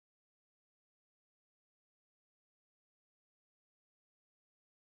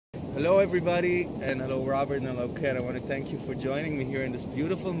Hello everybody, and hello Robert and hello Ken. I want to thank you for joining me here in this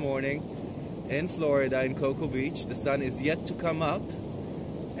beautiful morning in Florida, in Cocoa Beach. The sun is yet to come up,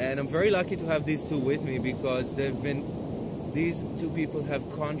 and I'm very lucky to have these two with me because these two people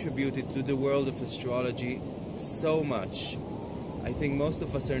have contributed to the world of astrology so much. I think most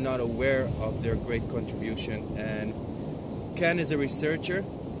of us are not aware of their great contribution, and Ken is a researcher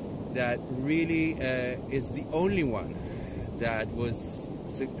that really is the only one that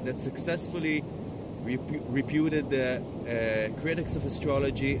successfully refuted the critics of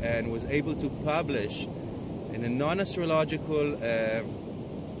astrology and was able to publish in a non-astrological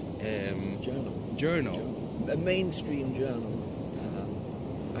journal, a mainstream journal,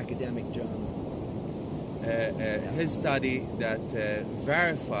 academic journal, his study that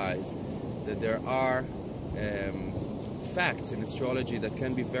verifies that there are facts in astrology that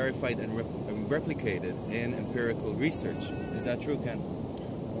can be verified and replicated in empirical research. Is that true, Ken?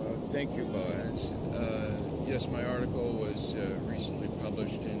 Thank you, Boaz. Yes, my article was recently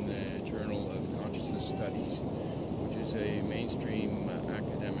published in the Journal of Consciousness Studies, which is a mainstream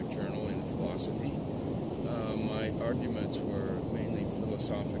academic journal in philosophy. My arguments were mainly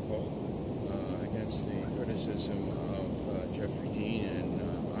philosophical against the criticism of Jeffrey Dean and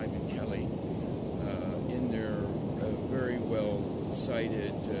Ivan Kelly in their very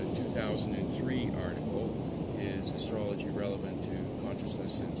well-cited 2003 article, Is Astrology Relevant to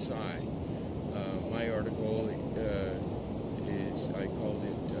Consciousness and Psi? My article I called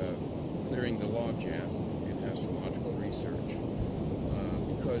it Clearing the Logjam in Astrological Research,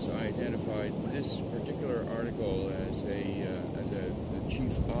 because I identified this particular article as the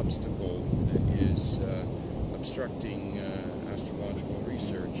chief obstacle that is obstructing astrological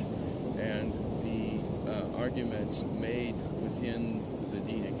research, and the arguments made within the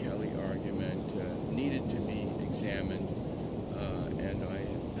Dean and Kelly argument needed to be examined, and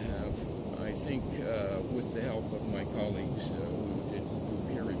I think with the help of my colleagues who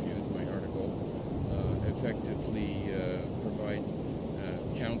peer-reviewed my article, effectively provide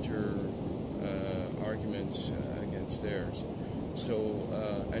counter arguments against theirs. So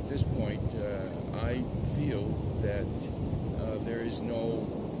at this point, I feel that there is no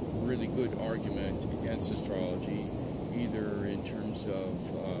really good argument against astrology, either in terms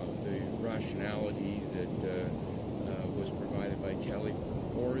of the rationality that was provided by Kelly,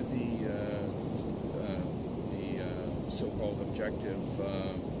 or the so-called objective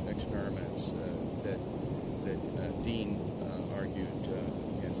experiments that Dean argued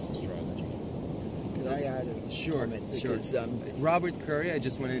against astrology. Could I add a comment? Because, Robert Currey, I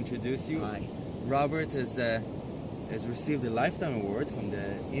just want to introduce you. Hi. Robert has received a lifetime award from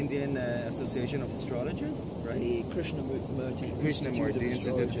the Indian Association of Astrologers, right? The Krishnamurti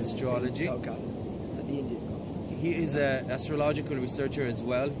Institute of Astrology. At the Indian conference. He is an astrological researcher as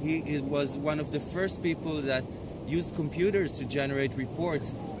well. He was one of the first people that used computers to generate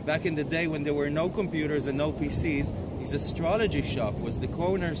reports. Back in the day when there were no computers and no PCs, his astrology shop was the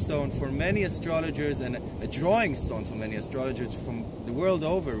cornerstone for many astrologers and a drawing stone for many astrologers from the world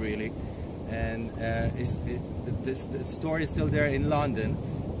over, really. And the story is still there in London,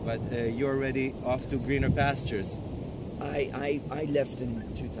 but you're already off to greener pastures. I left in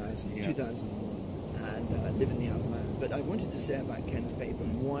 2001 and live in the Outer Man. But I wanted to say about Ken's paper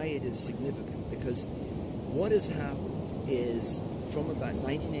and why it is significant, because what has happened is from about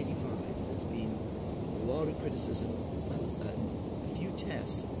 1985 there's been a lot of criticism and a few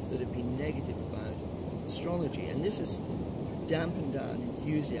tests that have been negative about astrology, and this has dampened down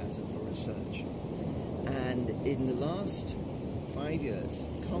enthusiasm for research. And in the last 5 years,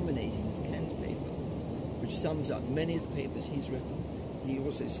 culminating with Ken's paper, which sums up many of the papers he's written, he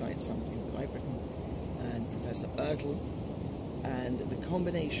also cites something that I've written, and Professor Ertl, and the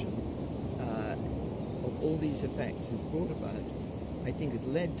combination of all these effects has brought about, I think, has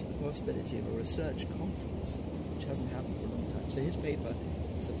led to the possibility of a research conference, which hasn't happened for a long time. So his paper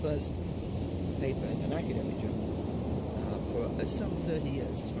is the first paper in an academic journal for some 30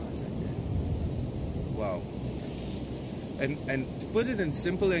 years, as far as I know. Wow. And to put it in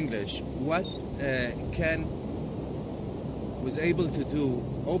simple English, what Ken was able to do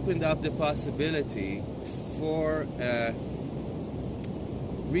opened up the possibility for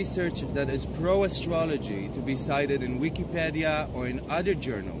research that is pro-astrology to be cited in Wikipedia or in other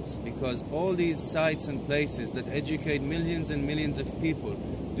journals, because all these sites and places that educate millions and millions of people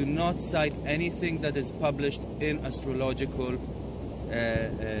do not cite anything that is published in astrological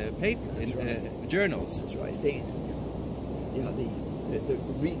journals. That's right.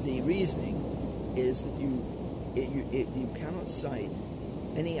 The reasoning is that you cannot cite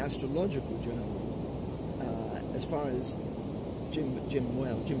any astrological journal as far as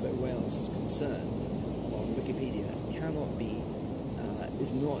Jimbo Wales is concerned on Wikipedia cannot be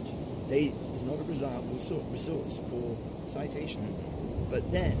is not a reliable resource for citation.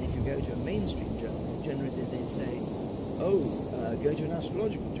 But then, if you go to a mainstream journal, generally they say, go to an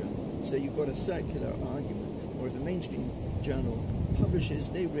astrological journal. So you've got a circular argument. Or if a mainstream journal publishes,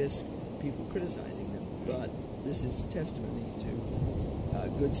 they risk people criticizing them. But this is testimony to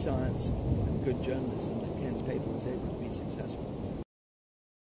good science and good journalism that Ken's paper was able to be successful.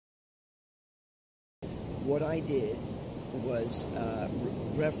 What I did was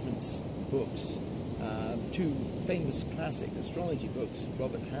reference books, two famous classic astrology books,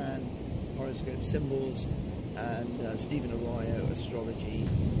 Robert Hahn, Horoscope Symbols, and Stephen Arroyo, Astrology,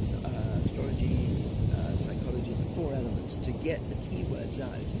 Psychology, the four elements, to get the keywords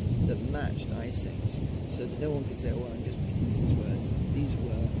out that matched Ising's, so that no one could say, I'm just picking these words. These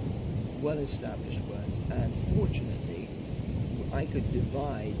were well-established words, and fortunately, I could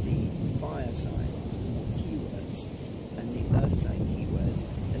divide the fire signs keywords and the earth sign keywords,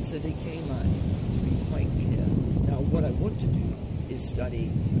 and so they came out to be quite clear. Now, what I want to do is study,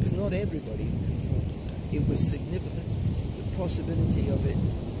 because not everybody can fall. It was significant. The possibility of it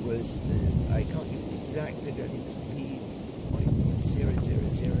was, I can't give the exact figure, I think it's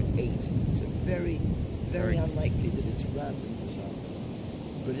P.0008. So very, very unlikely that it's a random result.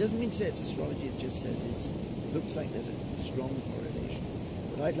 But it doesn't mean to say it's astrology, it just says it looks like there's a strong correlation.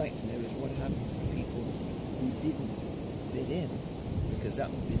 What I'd like to know is what happened to people who didn't fit in, because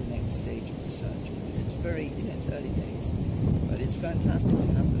that would be the next stage of research. Because it's very, it's early days, but it's fantastic to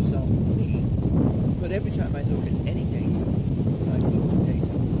have a result for me. But every time I look at any data, I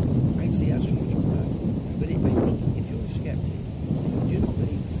see astrological patterns. But I think if you're a skeptic, you don't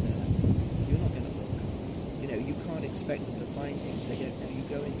believe it's there, you're not going to look. You can't expect them to find things they don't know. You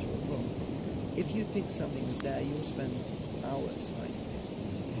go into a room. If you think something is there, you'll spend hours finding it.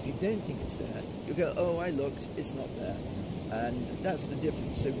 If you don't think it's there, you'll go, I looked, it's not there. And that's the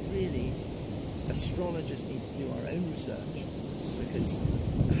difference. So really, astrologers need to do our own research, because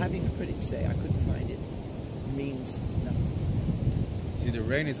having a critic say, I couldn't find it, means nothing. See, the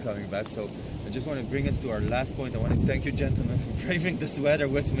rain is coming back, so I just want to bring us to our last point. I want to thank you, gentlemen, for braving this weather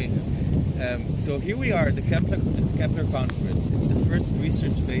with me. So here we are at the Kepler Conference. It's the first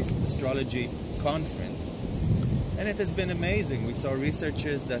research-based astrology conference, and it has been amazing. We saw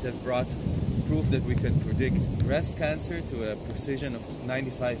researchers that have brought proof that we can predict breast cancer to a precision of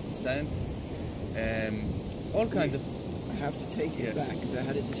 95%, all kinds of... I have to take it back, because I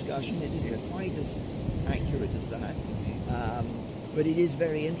had a discussion. It isn't quite as accurate as that. But it is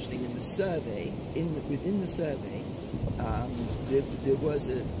very interesting. In the survey, within the survey, there was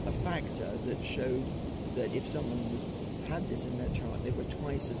a factor that showed that if someone had this in their chart, they were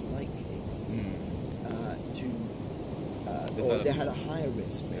twice as likely or they had a higher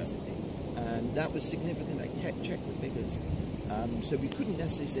risk, basically. And that was significant. I checked the figures. So we couldn't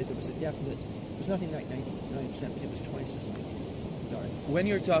necessarily say there was a definite, it was nothing like 99%, but it was twice as likely. Sorry. When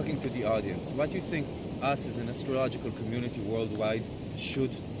you're talking to the audience, what do you think us as an astrological community worldwide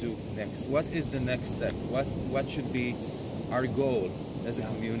should do next? What is the next step? What should be our goal as a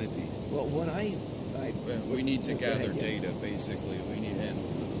community? Well, we need to gather data, basically. And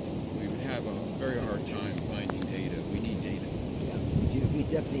we would have a very hard time finding data. We need data. Yeah, we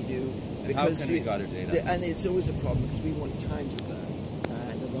definitely do. And how can we gather data? And it's always a problem, because we want times of birth,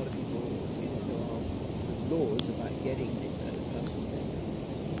 and a lot of people, there are laws about getting the personal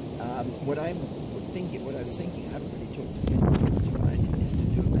data. What I was thinking, I haven't really talked to anyone tonight, is to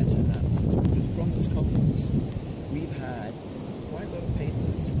do a meta-analysis, because from this conference, we've had quite a lot of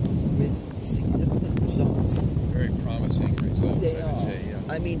papers with significant results. Very promising results, They I would say, yeah.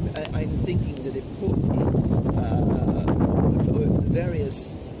 I mean, I'm thinking that if the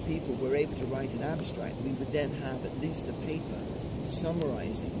various people were able to write an abstract, we would then have at least a paper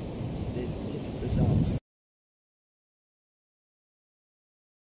summarizing the different results